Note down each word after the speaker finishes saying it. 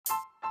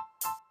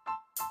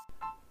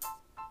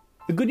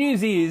The good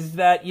news is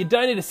that you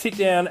don't need to sit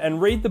down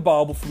and read the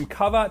Bible from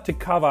cover to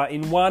cover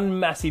in one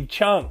massive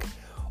chunk.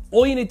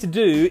 All you need to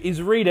do is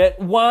read it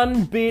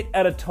one bit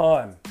at a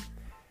time.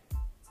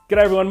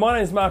 G'day everyone, my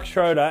name is Mark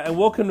Schroeder and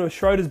welcome to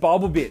Schroeder's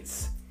Bible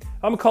Bits.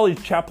 I'm a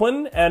college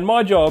chaplain and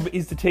my job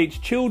is to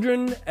teach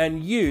children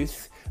and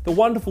youth the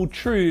wonderful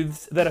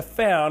truths that are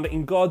found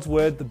in God's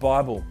Word, the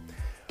Bible.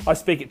 I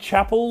speak at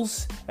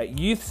chapels, at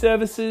youth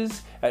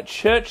services, at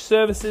church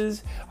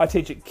services, I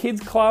teach at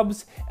kids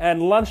clubs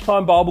and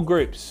lunchtime Bible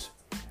groups.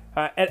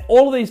 At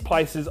all of these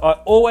places I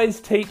always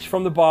teach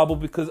from the Bible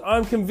because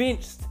I'm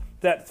convinced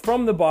that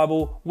from the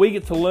Bible we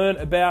get to learn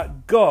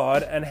about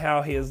God and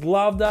how He has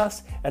loved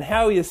us and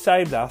how He has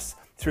saved us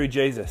through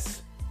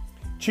Jesus.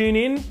 Tune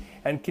in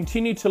and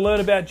continue to learn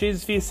about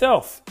Jesus for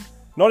yourself,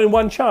 not in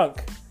one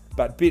chunk,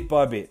 but bit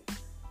by bit.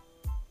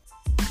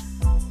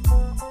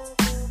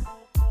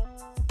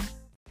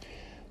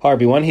 Hi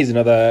everyone, here's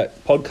another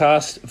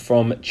podcast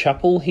from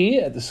Chapel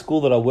here at the school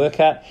that I work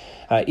at.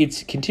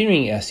 It's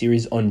continuing our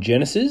series on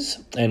Genesis,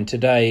 and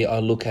today I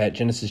look at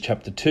Genesis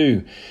chapter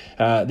 2.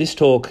 This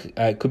talk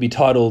could be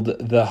titled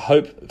The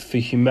Hope for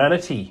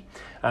Humanity,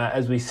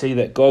 as we see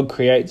that God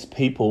creates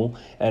people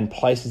and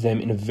places them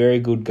in a very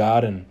good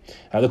garden.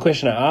 The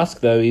question I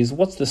ask though is,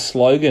 what's the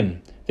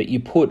slogan that you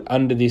put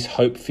under this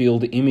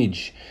hope-filled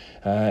image?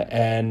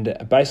 And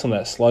based on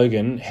that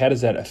slogan, how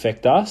does that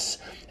affect us?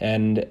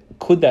 And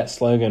could that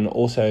slogan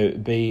also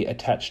be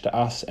attached to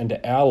us and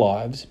to our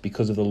lives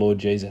because of the Lord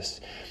Jesus?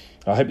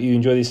 I hope you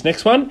enjoy this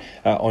next one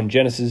on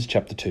Genesis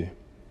chapter 2.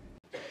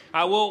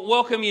 Well,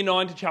 welcome Year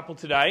 9 to Chapel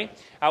today.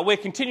 We're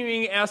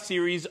continuing our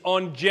series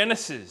on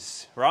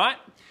Genesis, right?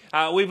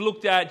 We've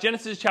looked at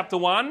Genesis chapter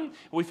 1.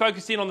 We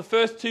focused in on the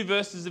first two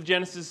verses of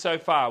Genesis so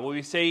far, where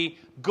we see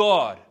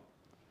God.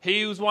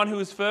 He was one who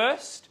was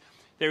first.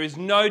 There is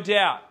no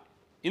doubt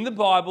in the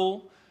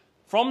Bible,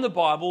 from the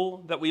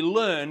Bible, that we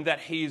learn that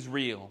He is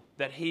real,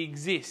 that He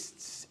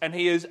exists, and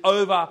He is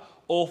over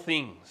all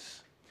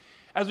things.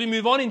 As we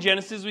move on in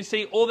Genesis, we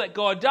see all that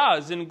God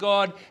does, and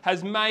God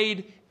has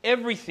made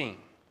everything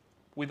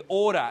with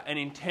order and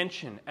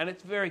intention, and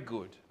it's very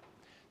good.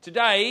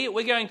 Today,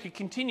 we're going to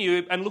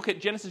continue and look at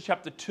Genesis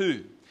chapter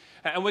 2,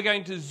 and we're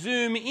going to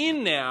zoom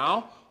in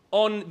now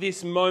on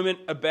this moment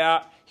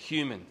about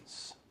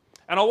humans.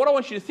 And what I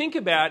want you to think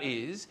about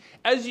is,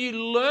 as you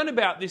learn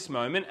about this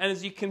moment and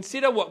as you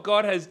consider what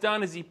God has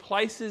done as He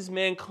places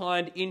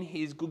mankind in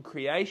His good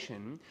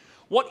creation,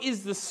 what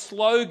is the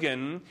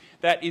slogan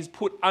that is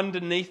put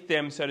underneath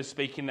them, so to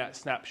speak, in that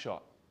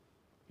snapshot?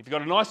 If you've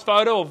got a nice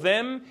photo of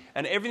them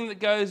and everything that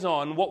goes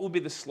on, what would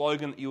be the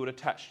slogan that you would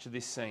attach to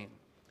this scene?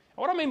 And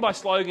what I mean by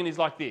slogan is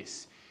like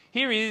this.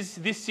 Here is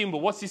this symbol.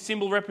 What's this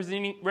symbol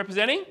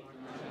representing?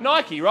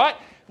 Nike, right?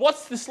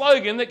 What's the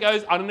slogan that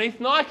goes underneath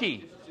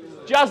Nike?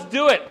 Just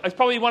do it. It's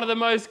probably one of the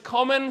most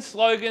common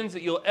slogans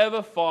that you'll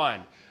ever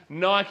find.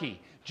 Nike,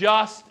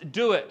 just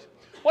do it.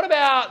 What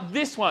about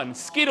this one,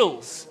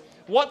 Skittles?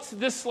 What's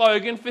the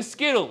slogan for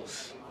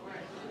Skittles?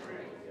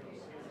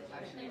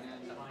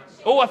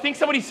 Oh, I think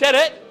somebody said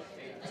it.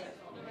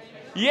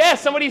 Yeah,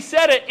 somebody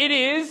said it. It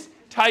is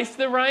Taste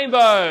the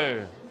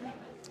Rainbow.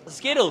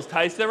 Skittles,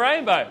 Taste the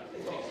Rainbow.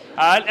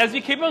 As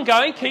we keep on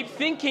going, keep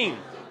thinking.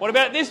 What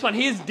about this one?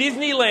 Here's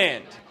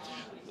Disneyland.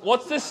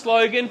 What's the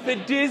slogan for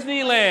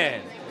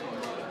Disneyland?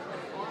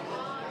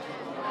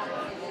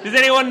 Does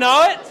anyone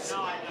know it?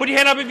 Put your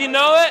hand up if you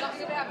know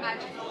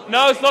it.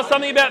 No, it's not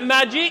something about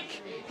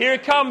magic. Here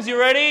it comes. You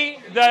ready?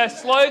 The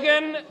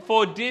slogan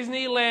for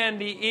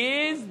Disneyland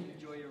is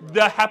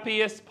the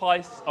happiest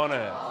place on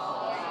earth.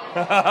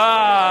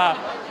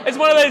 It's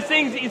one of those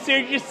things that you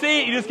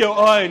see it, you just go,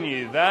 oh, I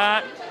knew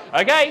that.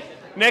 Okay,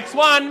 next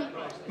one.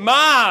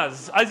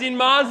 Mars, as in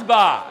Mars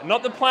bar,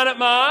 not the planet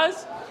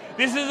Mars.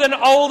 This is an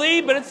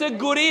oldie, but it's a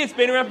goodie. It's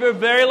been around for a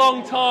very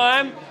long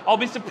time. I'll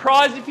be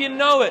surprised if you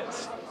know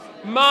it.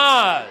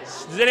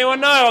 Mars. Does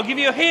anyone know? I'll give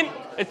you a hint.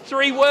 It's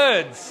 3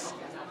 words.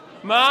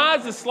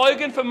 Mars, the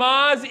slogan for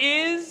Mars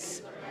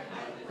is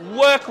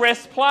work,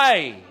 rest,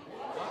 play.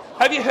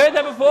 Have you heard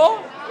that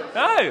before?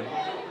 No.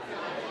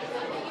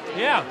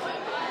 Yeah.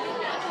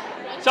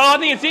 So I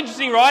think it's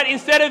interesting, right?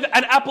 Instead of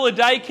an apple a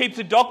day keeps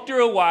a doctor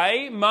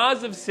away,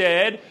 Mars have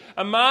said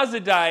a Mars a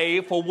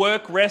day for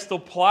work, rest or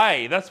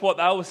play. That's what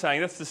they were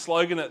saying. That's the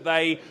slogan that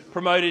they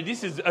promoted.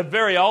 This is a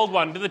very old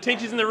one. Do the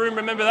teachers in the room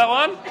remember that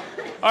one?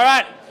 All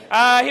right,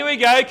 here we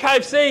go.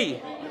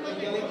 KFC.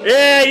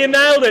 Yeah, you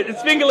nailed it.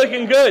 It's finger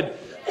looking good.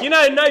 You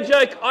know, no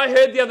joke, I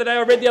read the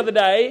other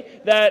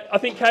day that I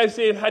think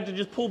KFC have had to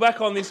just pull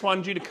back on this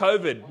one due to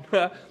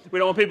COVID. We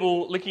don't want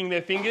people licking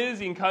their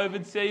fingers in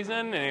COVID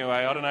season. Anyway,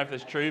 I don't know if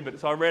that's true, but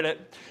so I read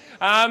it.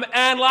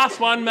 And last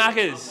one,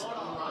 Macca's.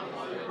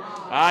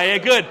 Yeah,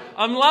 good.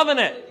 I'm loving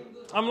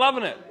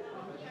it.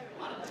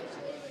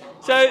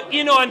 So,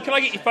 Year 9, can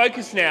I get your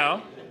focus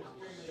now?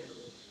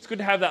 It's good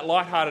to have that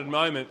light-hearted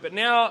moment, but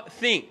now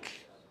think.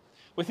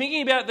 We're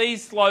thinking about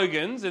these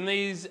slogans and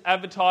these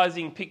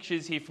advertising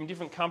pictures here from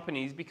different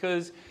companies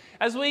because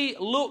as we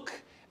look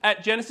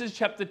at Genesis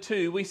chapter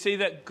 2, we see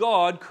that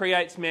God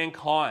creates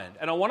mankind.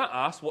 And I want to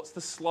ask, what's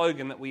the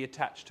slogan that we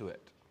attach to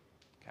it?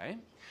 Okay.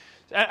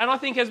 And I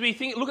think as we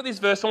look at this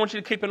verse, I want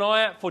you to keep an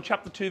eye out for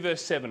chapter 2,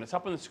 verse 7. It's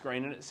up on the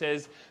screen, and it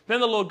says, "Then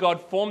the Lord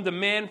God formed a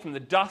man from the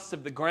dust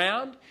of the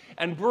ground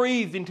and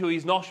breathed into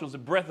his nostrils a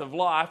breath of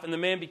life, and the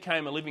man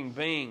became a living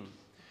being."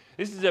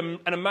 This is an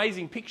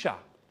amazing picture.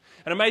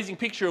 An amazing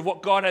picture of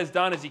what God has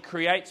done as he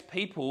creates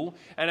people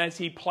and as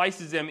he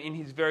places them in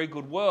his very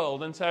good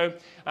world. And so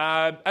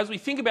as we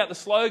think about the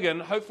slogan,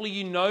 hopefully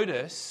you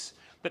notice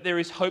that there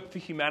is hope for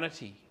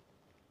humanity.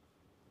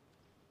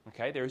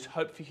 Okay, there is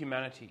hope for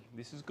humanity.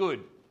 This is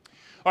good.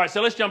 All right,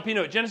 so let's jump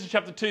into it. Genesis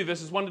chapter 2,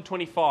 verses 1 to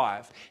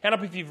 25. Hand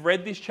up if you've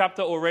read this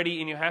chapter already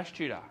in your house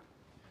tutor.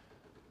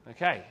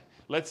 Okay,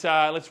 let's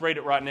read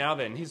it right now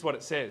then. Here's what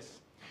it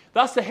says.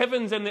 "Thus the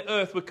heavens and the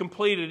earth were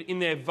completed in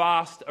their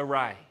vast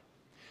array.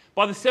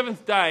 By the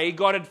seventh day,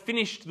 God had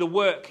finished the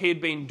work he had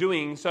been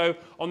doing, so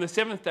on the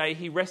seventh day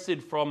he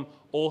rested from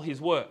all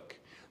his work.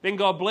 Then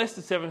God blessed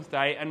the seventh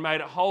day and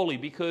made it holy,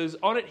 because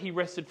on it he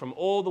rested from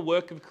all the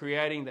work of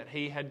creating that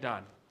he had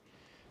done."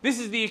 This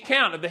is the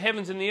account of the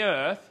heavens and the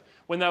earth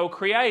when they were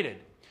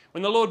created,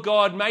 when the Lord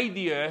God made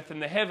the earth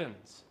and the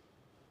heavens.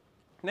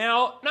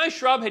 Now, no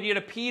shrub had yet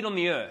appeared on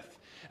the earth,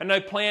 and no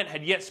plant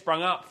had yet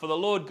sprung up, for the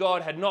Lord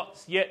God had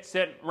not yet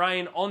sent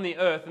rain on the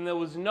earth, and there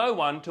was no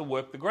one to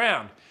work the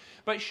ground.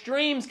 But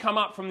streams come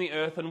up from the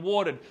earth and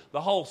watered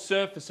the whole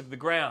surface of the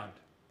ground.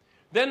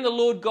 Then the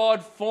Lord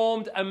God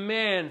formed a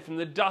man from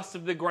the dust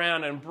of the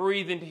ground and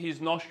breathed into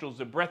his nostrils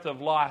the breath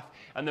of life,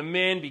 and the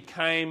man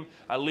became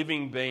a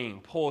living being.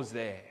 Pause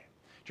there. Do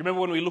you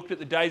remember when we looked at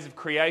the days of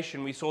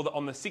creation, we saw that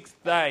on the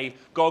sixth day,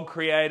 God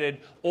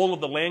created all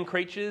of the land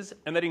creatures,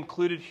 and that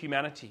included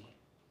humanity.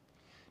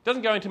 It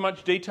doesn't go into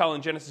much detail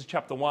in Genesis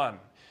chapter 1,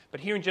 but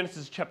here in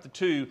Genesis chapter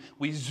 2,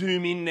 we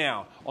zoom in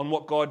now on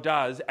what God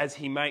does as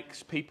he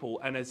makes people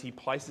and as he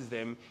places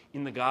them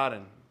in the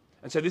garden.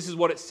 And so this is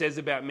what it says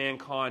about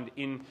mankind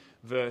in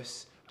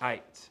verse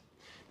 8.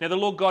 "Now the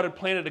Lord God had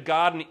planted a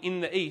garden in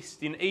the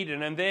east, in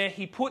Eden, and there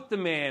he put the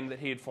man that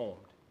he had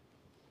formed.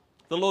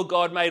 The Lord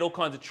God made all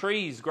kinds of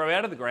trees grow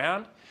out of the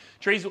ground,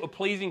 trees that were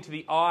pleasing to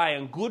the eye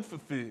and good for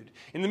food.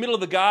 In the middle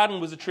of the garden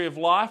was a tree of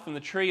life and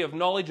the tree of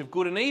knowledge of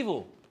good and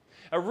evil.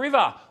 A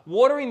river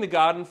watering the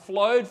garden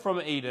flowed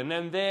from Eden,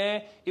 and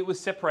there it was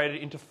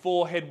separated into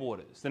 4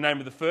 headwaters. The name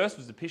of the first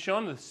was the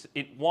Pishon.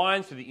 It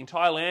winds through the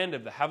entire land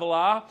of the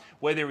Havilah,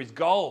 where there is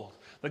gold.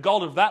 The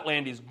gold of that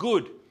land is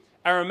good.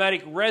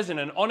 Aromatic resin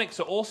and onyx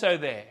are also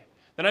there.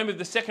 The name of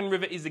the second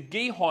river is the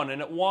Gihon, and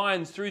it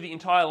winds through the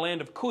entire land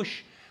of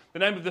Cush. The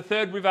name of the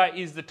third river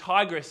is the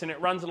Tigris, and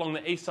it runs along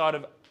the east side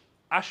of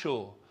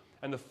Ashur.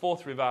 And the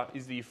fourth river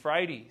is the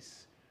Euphrates.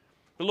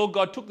 The Lord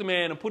God took the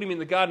man and put him in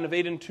the Garden of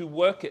Eden to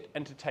work it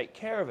and to take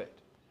care of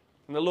it.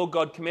 And the Lord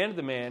God commanded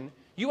the man,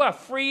 'You are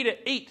free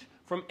to eat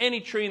from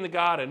any tree in the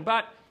garden,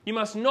 but you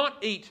must not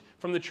eat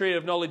from the tree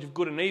of knowledge of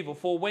good and evil,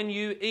 for when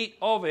you eat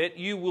of it,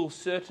 you will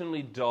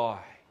certainly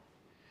die.'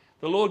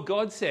 The Lord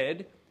God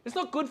said, 'It's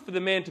not good for the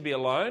man to be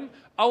alone.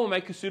 I will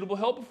make a suitable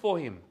helper for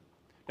him.'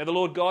 Now the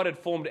Lord God had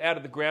formed out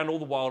of the ground all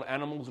the wild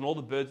animals and all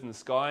the birds in the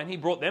sky, and he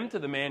brought them to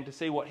the man to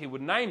see what he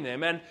would name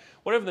them. And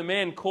whatever the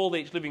man called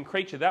each living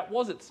creature, that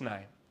was its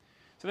name.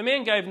 So the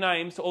man gave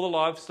names to all the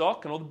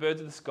livestock and all the birds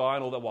of the sky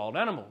and all the wild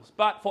animals.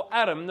 But for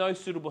Adam, no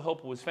suitable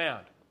helper was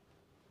found.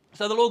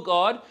 So the Lord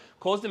God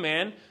caused the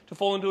man to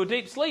fall into a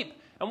deep sleep.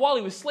 And while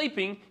he was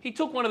sleeping, he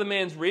took one of the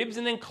man's ribs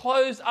and then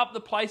closed up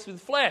the place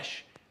with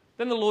flesh.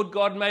 Then the Lord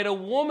God made a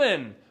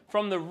woman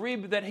from the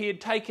rib that he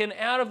had taken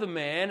out of the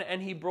man,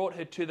 and he brought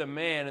her to the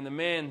man. And the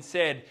man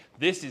said,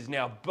 'This is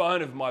now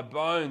bone of my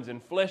bones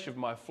and flesh of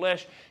my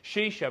flesh.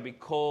 She shall be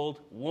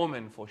called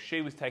woman, for she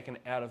was taken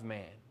out of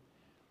man.'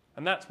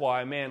 And that's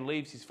why a man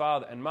leaves his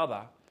father and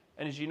mother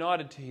and is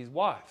united to his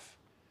wife,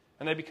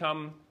 and they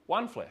become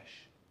one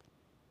flesh.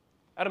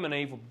 Adam and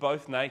Eve were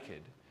both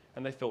naked,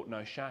 and they felt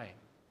no shame."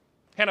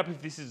 Hand up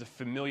if this is a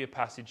familiar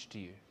passage to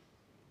you.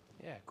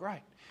 Yeah,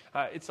 great.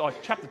 It's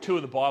like chapter 2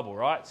 of the Bible,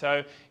 right?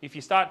 So if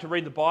you start to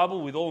read the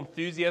Bible with all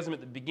enthusiasm at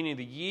the beginning of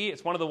the year,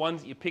 it's one of the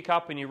ones that you pick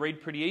up and you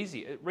read pretty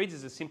easy. It reads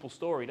as a simple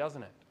story,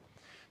 doesn't it?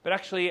 But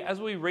actually, as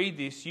we read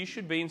this, you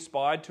should be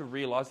inspired to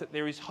realise that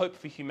there is hope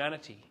for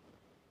humanity,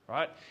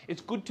 right?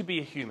 It's good to be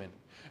a human.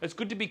 It's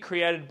good to be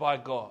created by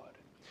God.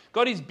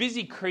 God is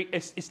busy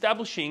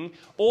establishing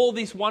all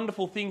these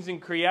wonderful things in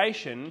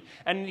creation,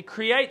 and he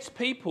creates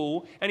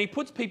people and he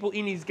puts people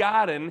in his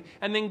garden,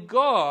 and then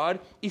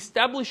God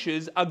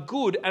establishes a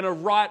good and a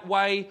right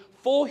way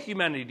for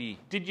humanity.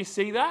 Did you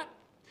see that?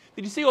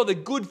 Did you see all the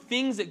good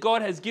things that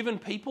God has given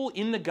people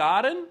in the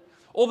garden?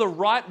 All the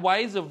right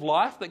ways of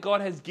life that God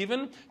has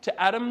given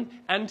to Adam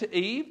and to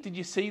Eve? Did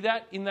you see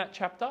that in that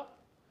chapter?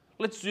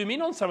 Let's zoom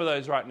in on some of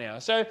those right now.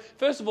 So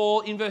first of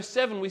all, in verse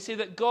 7, we see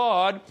that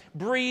God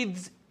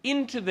breathes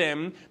into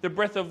them the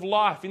breath of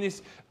life, in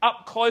this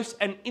up close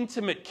and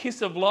intimate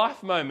kiss of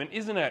life moment,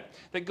 isn't it?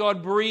 That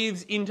God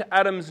breathes into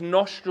Adam's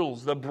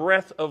nostrils the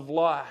breath of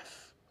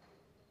life.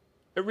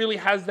 It really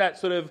has that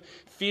sort of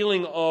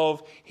feeling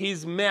of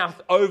his mouth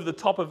over the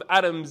top of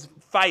Adam's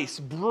face,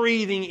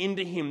 breathing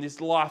into him this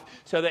life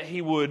so that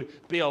he would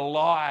be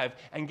alive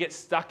and get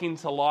stuck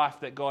into life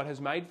that God has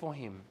made for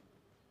him.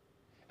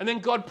 And then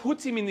God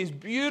puts him in this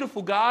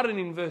beautiful garden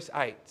in verse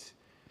 8.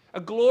 A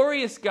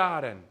glorious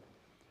garden.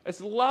 It's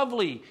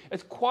lovely.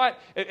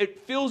 It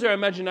fills our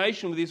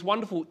imagination with this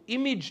wonderful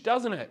image,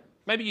 doesn't it?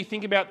 Maybe you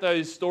think about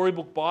those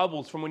storybook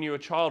Bibles from when you were a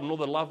child and all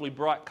the lovely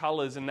bright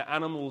colours and the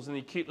animals and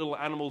the cute little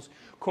animals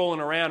crawling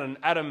around, and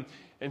Adam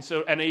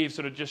and Eve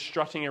sort of just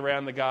strutting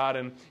around the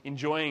garden,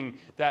 enjoying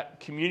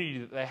that community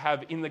that they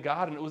have in the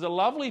garden. It was a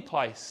lovely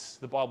place,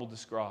 the Bible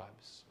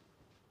describes.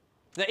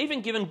 They're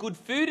even given good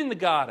food in the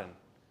garden.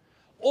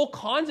 All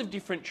kinds of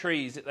different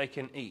trees that they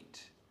can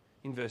eat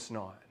in verse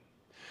 9.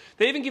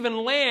 They're even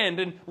given land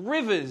and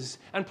rivers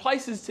and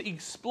places to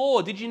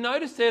explore. Did you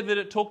notice there that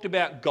it talked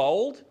about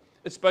gold?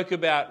 It spoke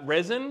about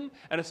resin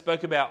and it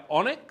spoke about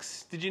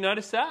onyx. Did you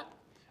notice that?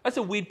 That's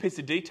a weird piece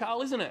of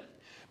detail, isn't it?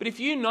 But if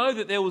you know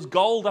that there was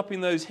gold up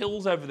in those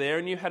hills over there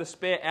and you had a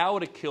spare hour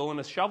to kill and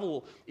a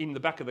shovel in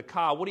the back of the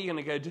car, what are you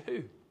going to go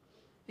do?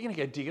 You're going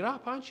to go dig it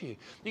up, aren't you?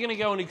 You're going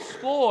to go and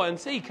explore and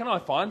see, can I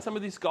find some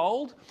of this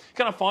gold?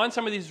 Can I find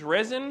some of this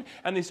resin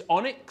and this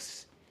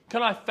onyx?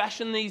 Can I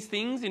fashion these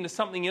things into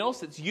something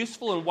else that's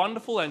useful and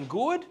wonderful and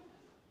good?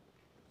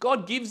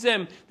 God gives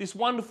them this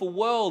wonderful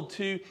world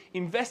to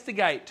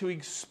investigate, to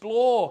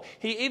explore.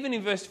 He even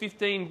in verse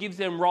 15 gives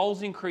them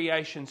roles in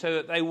creation so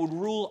that they would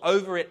rule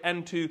over it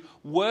and to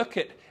work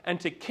it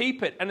and to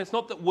keep it. And it's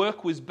not that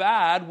work was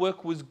bad,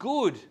 work was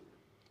good.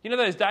 You know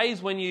those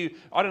days when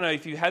I don't know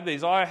if you had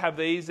these, I have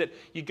these, that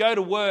you go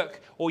to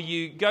work or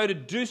you go to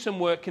do some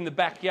work in the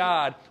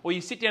backyard or you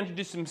sit down to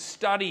do some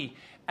study,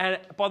 and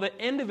by the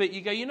end of it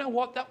you go, you know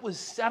what, that was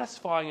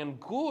satisfying and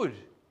good.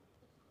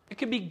 It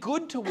can be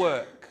good to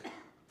work.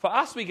 For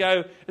us, we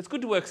go, it's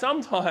good to work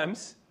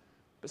sometimes,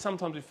 but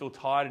sometimes we feel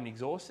tired and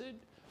exhausted.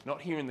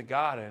 Not here in the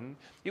garden.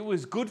 It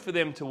was good for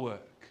them to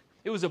work.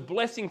 It was a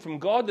blessing from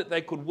God that they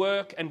could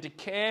work and to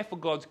care for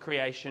God's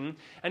creation.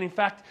 And in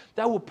fact,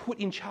 they were put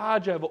in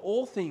charge over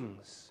all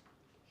things.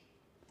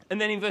 And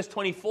then in verse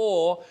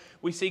 24,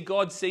 we see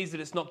God sees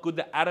that it's not good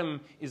that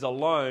Adam is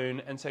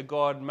alone, and so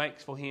God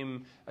makes for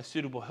him a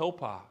suitable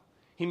helper.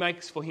 He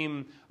makes for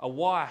him a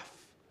wife,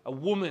 a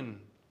woman.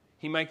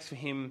 He makes for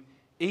him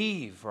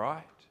Eve,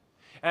 right?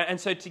 And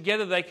so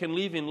together they can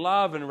live in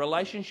love and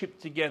relationship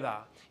together.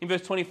 In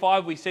verse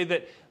 25 we see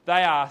that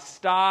they are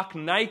stark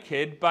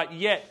naked, but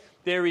yet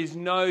there is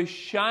no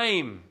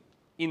shame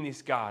in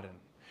this garden.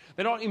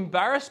 They're not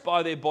embarrassed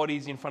by their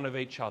bodies in front of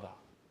each other.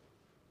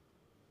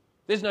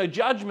 There's no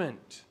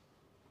judgment.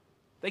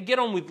 They get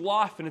on with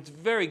life and it's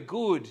very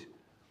good.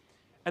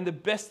 And the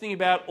best thing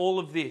about all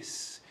of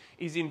this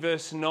is in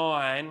verse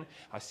 9.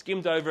 I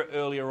skimmed over it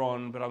earlier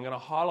on, but I'm going to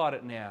highlight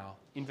it now.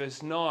 In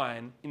verse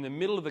 9, in the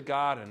middle of the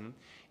garden,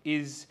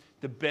 is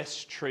the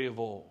best tree of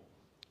all.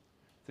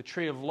 The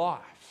tree of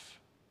life.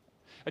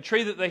 A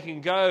tree that they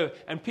can go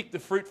and pick the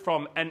fruit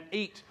from and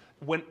eat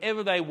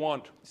whenever they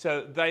want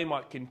so that they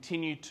might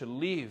continue to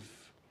live.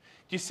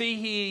 Do you see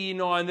here, year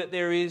 9, that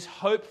there is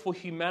hope for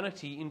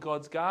humanity in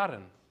God's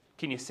garden?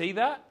 Can you see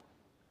that?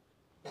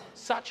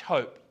 Such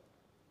hope.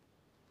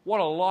 What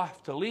a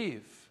life to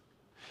live.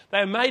 They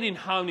are made in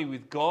harmony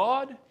with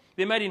God.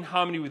 They're made in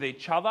harmony with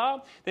each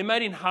other. They're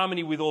made in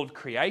harmony with all of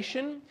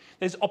creation.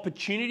 There's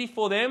opportunity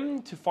for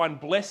them to find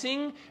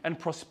blessing and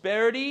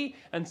prosperity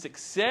and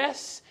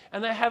success,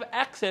 and they have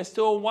access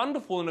to a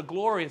wonderful and a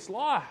glorious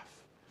life.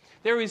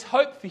 There is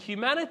hope for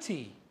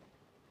humanity.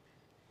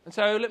 And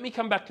so let me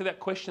come back to that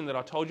question that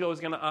I told you I was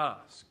going to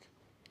ask.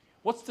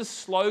 What's the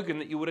slogan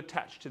that you would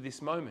attach to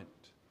this moment?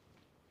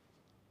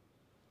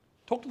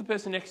 Talk to the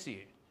person next to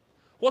you.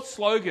 What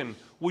slogan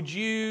would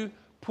you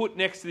put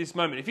next to this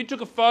moment? If you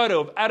took a photo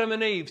of Adam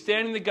and Eve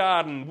standing in the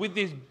garden with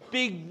this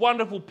big,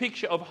 wonderful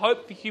picture of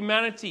hope for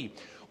humanity,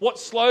 what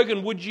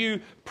slogan would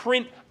you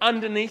print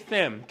underneath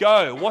them?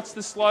 Go. What's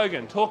the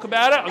slogan? Talk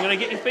about it. I'm going to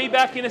get your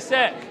feedback in a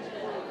sec.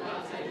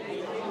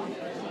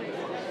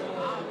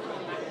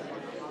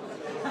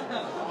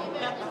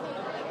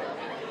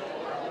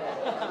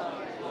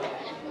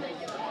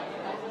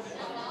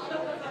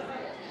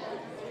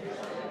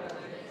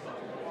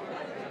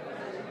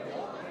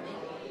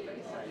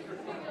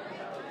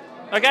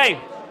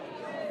 Okay,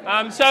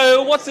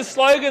 so what's the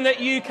slogan that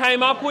you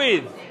came up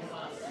with?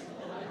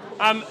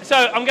 So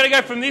I'm going to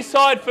go from this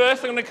side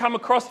first. I'm going to come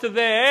across to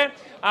there, and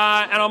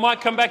I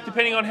might come back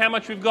depending on how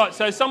much we've got.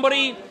 So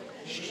somebody,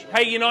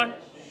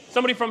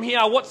 somebody from here,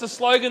 what's the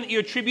slogan that you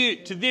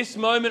attribute to this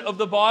moment of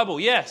the Bible?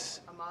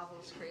 Yes? A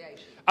marvellous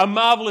creation. A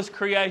marvellous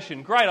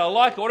creation. Great, I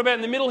like it. What about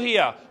in the middle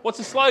here? What's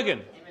the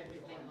slogan?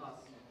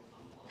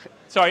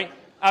 Sorry,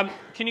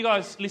 can you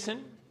guys listen?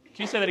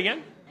 Can you say that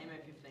again?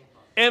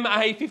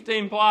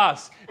 MA15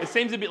 plus. It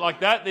seems a bit like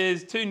that.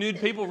 There's two nude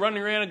people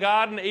running around a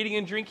garden, eating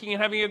and drinking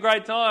and having a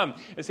great time.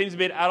 It seems a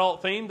bit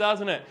adult themed,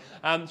 doesn't it?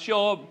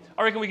 Sure,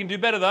 I reckon we can do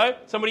better though.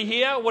 Somebody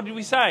here, what did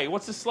we say?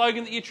 What's the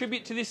slogan that you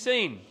attribute to this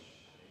scene?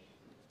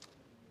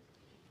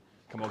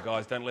 Come on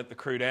guys, don't let the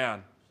crew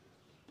down.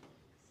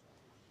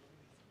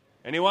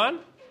 Anyone?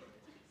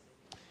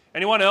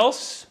 Anyone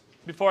else?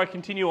 Before I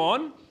continue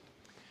on.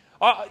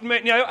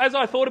 As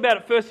I thought about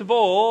it, first of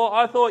all,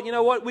 I thought, you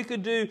know what, we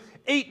could do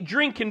eat,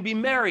 drink and be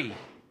merry.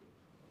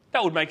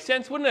 That would make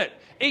sense, wouldn't it?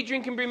 Eat,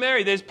 drink and be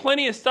merry. There's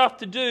plenty of stuff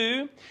to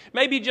do.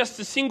 Maybe just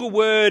a single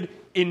word,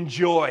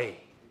 enjoy.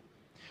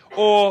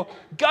 Or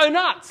go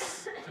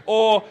nuts.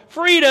 Or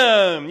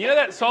freedom. You know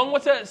that song?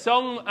 What's that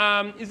song?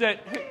 Is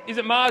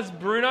it Mars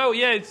Bruno?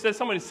 Yeah, there's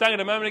someone who sang it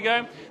a moment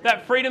ago.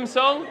 That freedom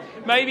song.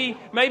 Maybe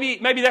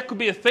that could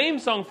be a theme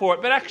song for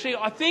it. But actually,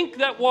 I think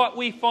that what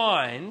we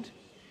find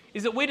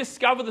is that we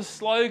discover the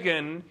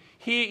slogan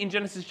here in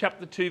Genesis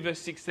chapter 2, verse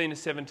 16 to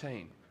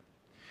 17.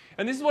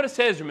 And this is what it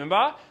says,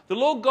 remember? The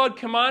Lord God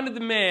commanded the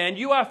man,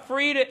 you are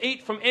free to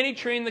eat from any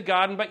tree in the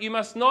garden, but you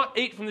must not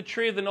eat from the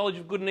tree of the knowledge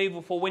of good and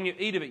evil, for when you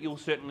eat of it, you'll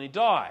certainly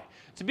die.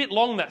 It's a bit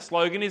long, that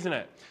slogan, isn't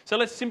it? So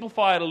let's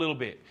simplify it a little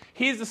bit.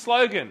 Here's the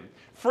slogan: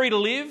 free to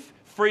live,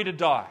 free to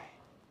die.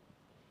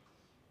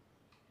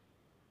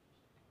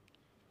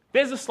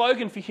 There's a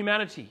slogan for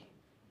humanity.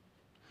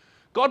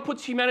 God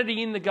puts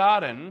humanity in the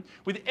garden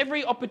with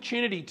every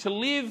opportunity to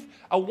live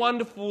a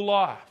wonderful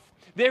life.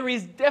 There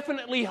is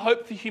definitely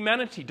hope for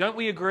humanity, don't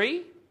we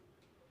agree?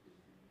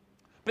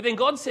 But then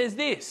God says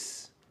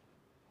this: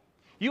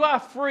 you are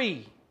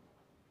free.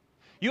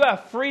 You are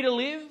free to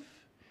live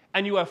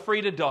and you are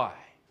free to die.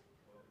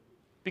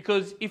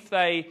 Because if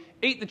they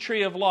eat the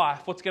tree of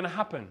life, what's going to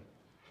happen?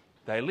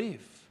 They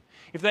live.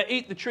 If they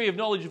eat the tree of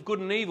knowledge of good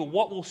and evil,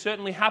 what will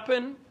certainly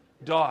happen?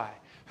 Die.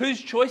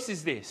 Whose choice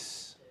is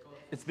this?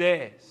 It's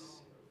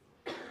theirs.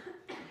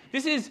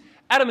 This is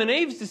Adam and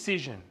Eve's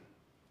decision.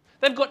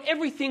 They've got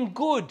everything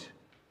good.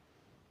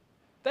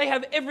 They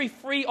have every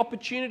free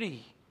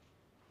opportunity.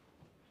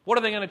 What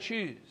are they going to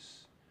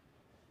choose?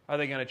 Are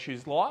they going to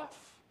choose life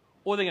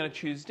or are they going to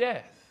choose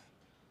death?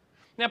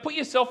 Now put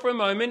yourself for a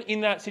moment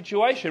in that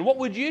situation. What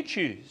would you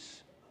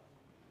choose?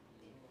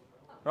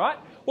 Right?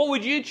 What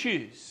would you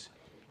choose?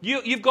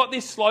 You've got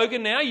this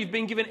slogan now. You've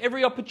been given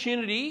every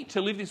opportunity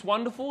to live this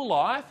wonderful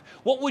life.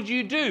 What would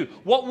you do?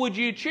 What would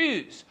you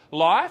choose?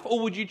 Life or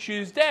would you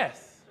choose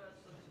death?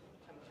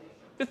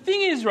 The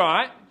thing is,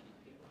 right,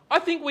 I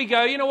think we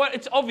go, you know what,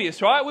 it's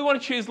obvious, right? We want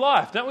to choose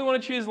life. Don't we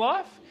want to choose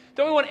life?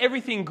 Don't we want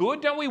everything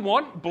good? Don't we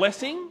want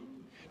blessing?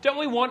 Don't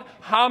we want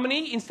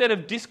harmony instead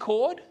of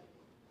discord?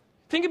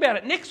 Think about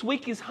it. Next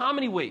week is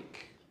Harmony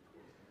Week.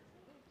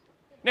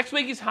 Next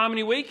week is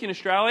Harmony Week in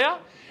Australia.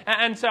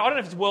 And so I don't know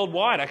if it's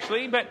worldwide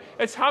actually, but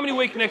it's Harmony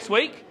Week next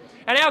week.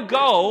 And our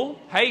goal,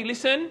 hey,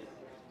 listen,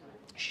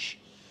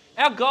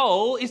 our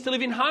goal is to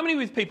live in harmony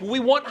with people. We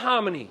want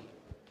harmony.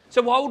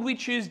 So why would we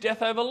choose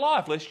death over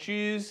life? Let's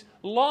choose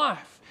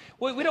life.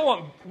 We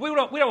don't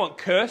want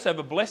curse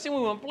over blessing.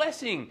 We want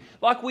blessing.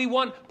 Like we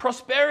want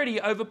prosperity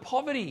over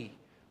poverty.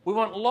 We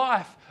want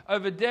life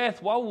over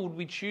death. Why would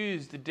we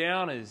choose the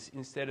downers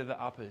instead of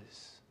the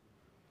uppers?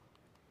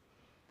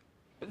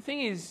 But the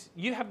thing is,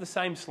 you have the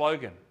same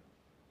slogan.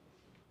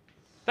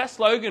 That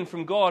slogan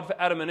from God for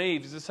Adam and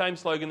Eve is the same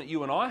slogan that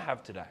you and I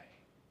have today.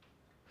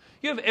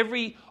 You have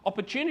every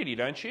opportunity,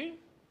 don't you?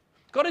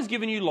 God has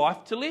given you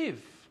life to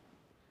live.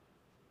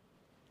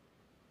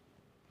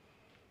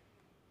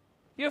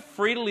 You're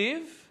free to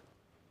live,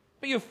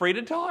 but you're free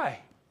to die.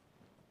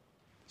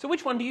 So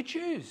which one do you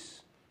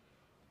choose?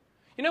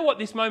 You know what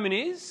this moment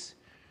is?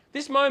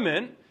 This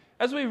moment,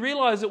 as we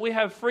realise that we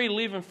have free to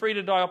live and free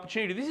to die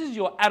opportunity, this is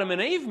your Adam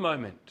and Eve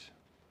moment.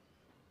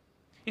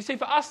 You see,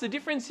 for us, the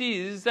difference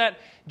is that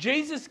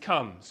Jesus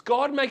comes.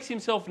 God makes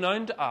himself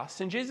known to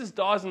us, and Jesus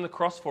dies on the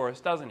cross for us,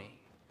 doesn't he?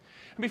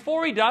 And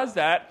before he does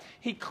that,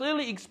 he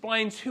clearly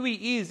explains who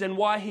he is and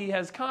why he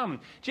has come.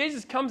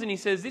 Jesus comes and he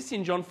says this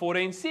in John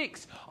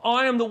 14:6,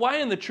 I am the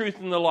way and the truth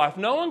and the life.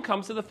 No one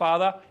comes to the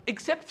Father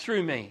except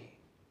through me.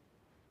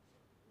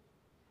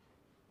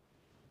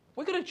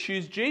 We're going to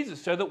choose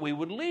Jesus so that we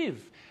would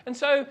live. And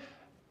so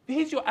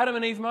here's your Adam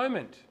and Eve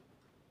moment.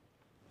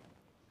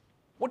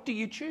 What do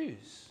you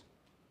choose?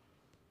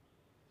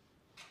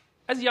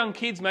 As young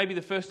kids, maybe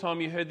the first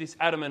time you heard this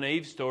Adam and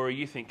Eve story,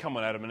 you think, come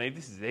on, Adam and Eve,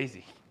 this is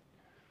easy.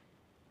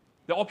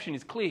 The option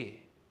is clear.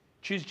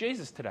 Choose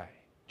Jesus today.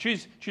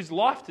 Choose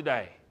life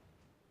today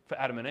for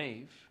Adam and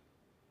Eve.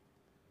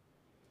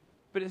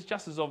 But it's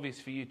just as obvious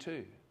for you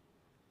too.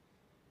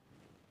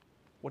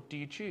 What do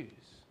you choose?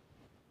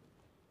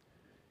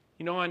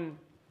 You know,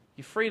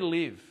 you're free to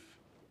live.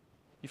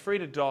 You're free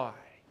to die.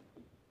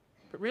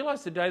 But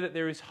realise today that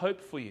there is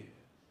hope for you.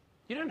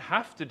 You don't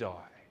have to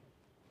die.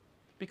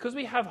 Because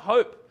we have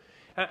hope.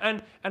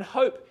 And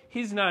hope,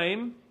 his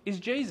name is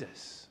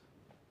Jesus.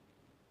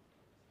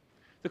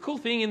 The cool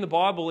thing in the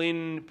Bible,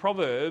 in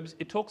Proverbs,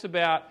 it talks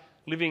about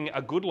living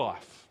a good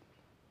life.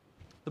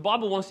 The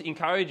Bible wants to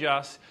encourage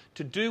us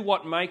to do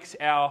what makes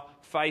our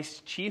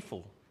face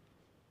cheerful.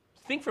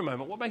 Think for a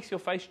moment, what makes your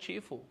face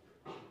cheerful?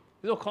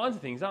 There's all kinds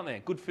of things, aren't there?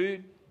 Good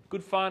food,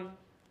 good fun,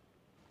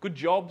 good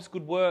jobs,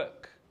 good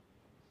work,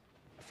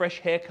 a fresh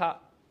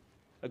haircut,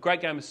 a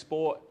great game of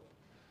sport.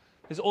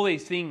 There's all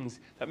these things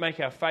that make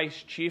our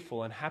face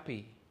cheerful and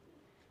happy.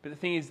 But the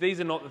thing is,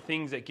 these are not the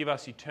things that give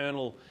us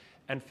eternal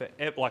and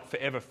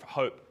forever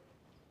hope.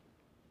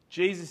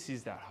 Jesus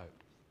is that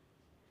hope.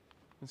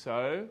 And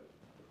so,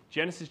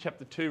 Genesis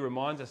chapter 2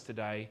 reminds us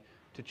today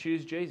to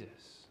choose Jesus.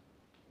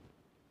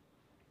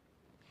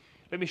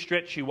 Let me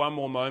stretch you one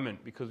more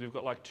moment because we've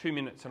got like 2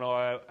 minutes, and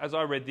as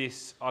I read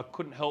this, I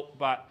couldn't help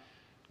but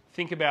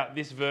think about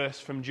this verse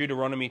from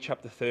Deuteronomy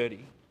chapter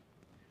 30.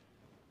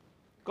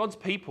 God's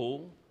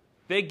people,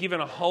 they're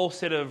given a whole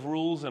set of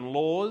rules and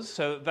laws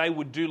so that they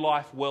would do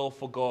life well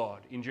for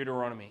God in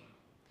Deuteronomy.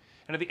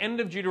 And at the end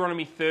of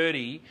Deuteronomy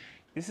 30,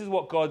 this is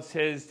what God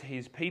says to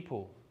his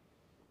people,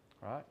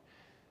 right?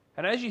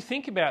 And as you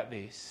think about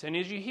this, and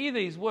as you hear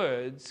these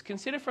words,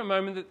 consider for a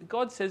moment that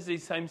God says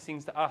these same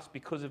things to us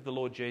because of the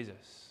Lord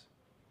Jesus.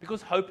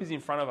 Because hope is in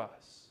front of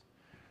us.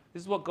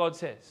 This is what God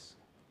says.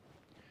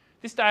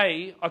 This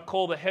day I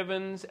call the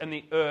heavens and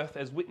the earth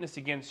as witness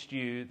against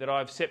you that I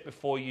have set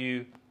before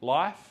you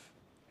life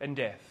and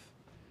death,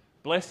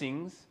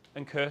 blessings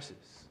and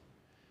curses.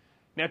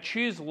 Now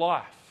choose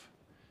life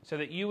so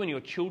that you and your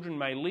children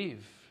may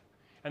live,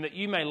 and that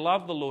you may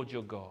love the Lord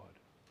your God.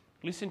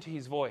 Listen to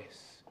his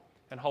voice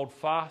and hold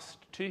fast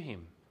to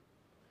him.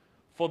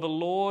 For the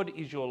Lord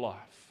is your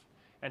life,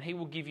 and he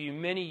will give you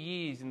many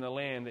years in the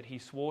land that he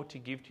swore to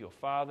give to your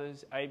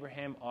fathers,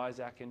 Abraham,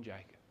 Isaac, and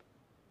Jacob.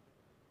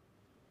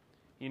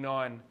 Year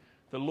 9,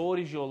 the Lord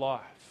is your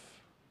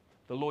life.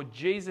 The Lord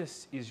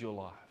Jesus is your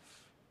life.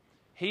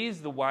 He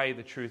is the way,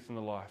 the truth, and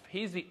the life.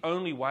 He is the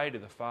only way to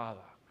the Father.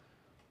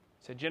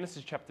 So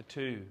Genesis chapter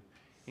 2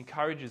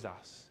 encourages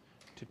us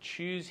to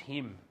choose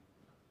him.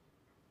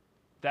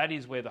 That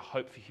is where the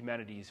hope for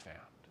humanity is found.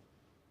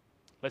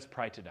 Let's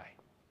pray today.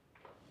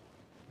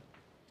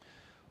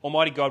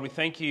 Almighty God, we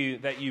thank you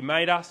that you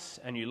made us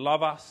and you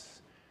love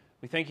us.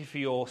 We thank you for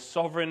your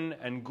sovereign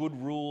and good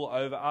rule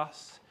over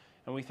us.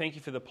 And we thank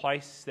you for the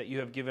place that you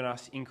have given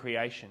us in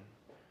creation.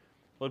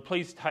 Lord,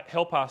 please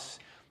help us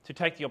to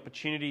take the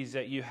opportunities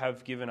that you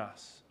have given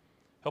us.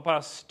 Help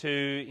us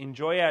to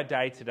enjoy our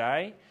day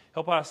today.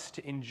 Help us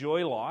to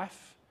enjoy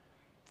life.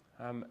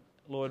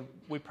 Lord,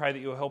 we pray that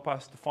you'll help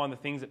us to find the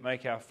things that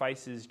make our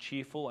faces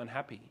cheerful and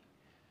happy.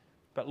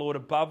 But Lord,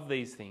 above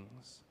these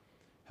things,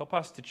 help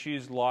us to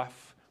choose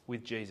life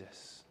with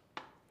Jesus.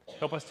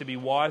 Help us to be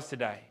wise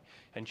today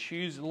and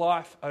choose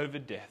life over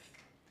death.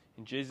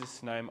 In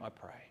Jesus' name I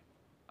pray.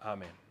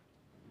 Amen.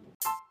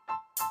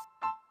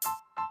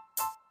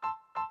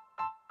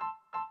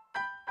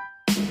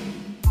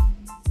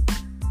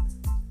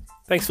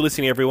 Thanks for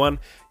listening, everyone.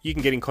 You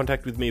can get in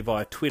contact with me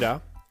via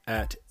Twitter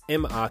at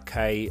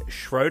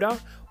MRKSchroeder,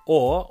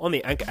 or on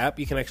the Anchor app,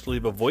 you can actually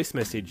leave a voice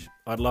message.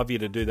 I'd love you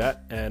to do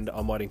that, and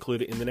I might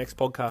include it in the next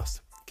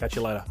podcast. Catch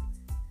you later.